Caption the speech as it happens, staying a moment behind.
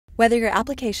Whether your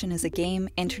application is a game,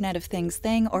 Internet of Things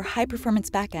thing, or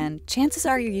high-performance backend, chances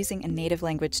are you're using a native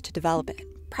language to develop it,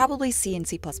 probably C and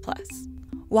C++.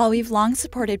 While we've long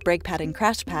supported BreakPad and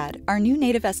CrashPad, our new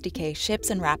native SDK ships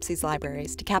and wraps these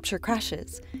libraries to capture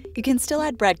crashes. You can still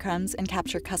add breadcrumbs and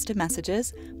capture custom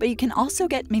messages, but you can also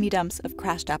get mini dumps of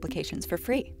crashed applications for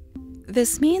free.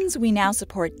 This means we now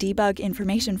support debug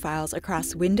information files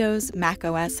across Windows,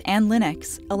 macOS, and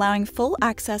Linux, allowing full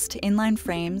access to inline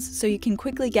frames so you can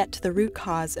quickly get to the root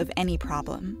cause of any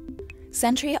problem.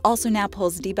 Sentry also now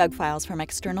pulls debug files from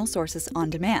external sources on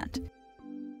demand.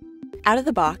 Out of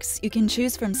the box, you can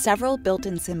choose from several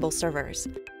built-in symbol servers.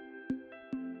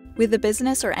 With the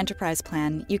Business or Enterprise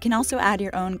plan, you can also add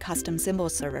your own custom symbol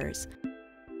servers.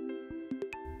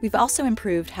 We've also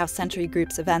improved how Sentry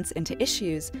groups events into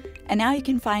issues, and now you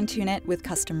can fine-tune it with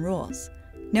custom rules.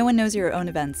 No one knows your own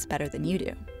events better than you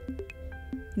do.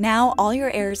 Now, all your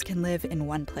errors can live in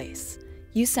one place.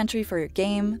 Use Sentry for your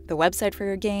game, the website for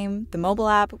your game, the mobile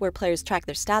app where players track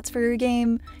their stats for your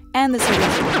game, and the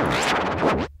servers for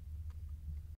your game.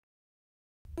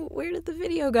 Where did the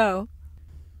video go?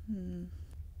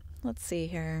 Let's see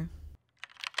here.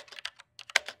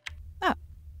 Oh,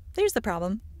 there's the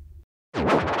problem.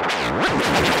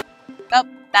 Well,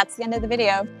 that's the end of the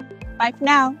video. Bye for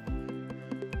now.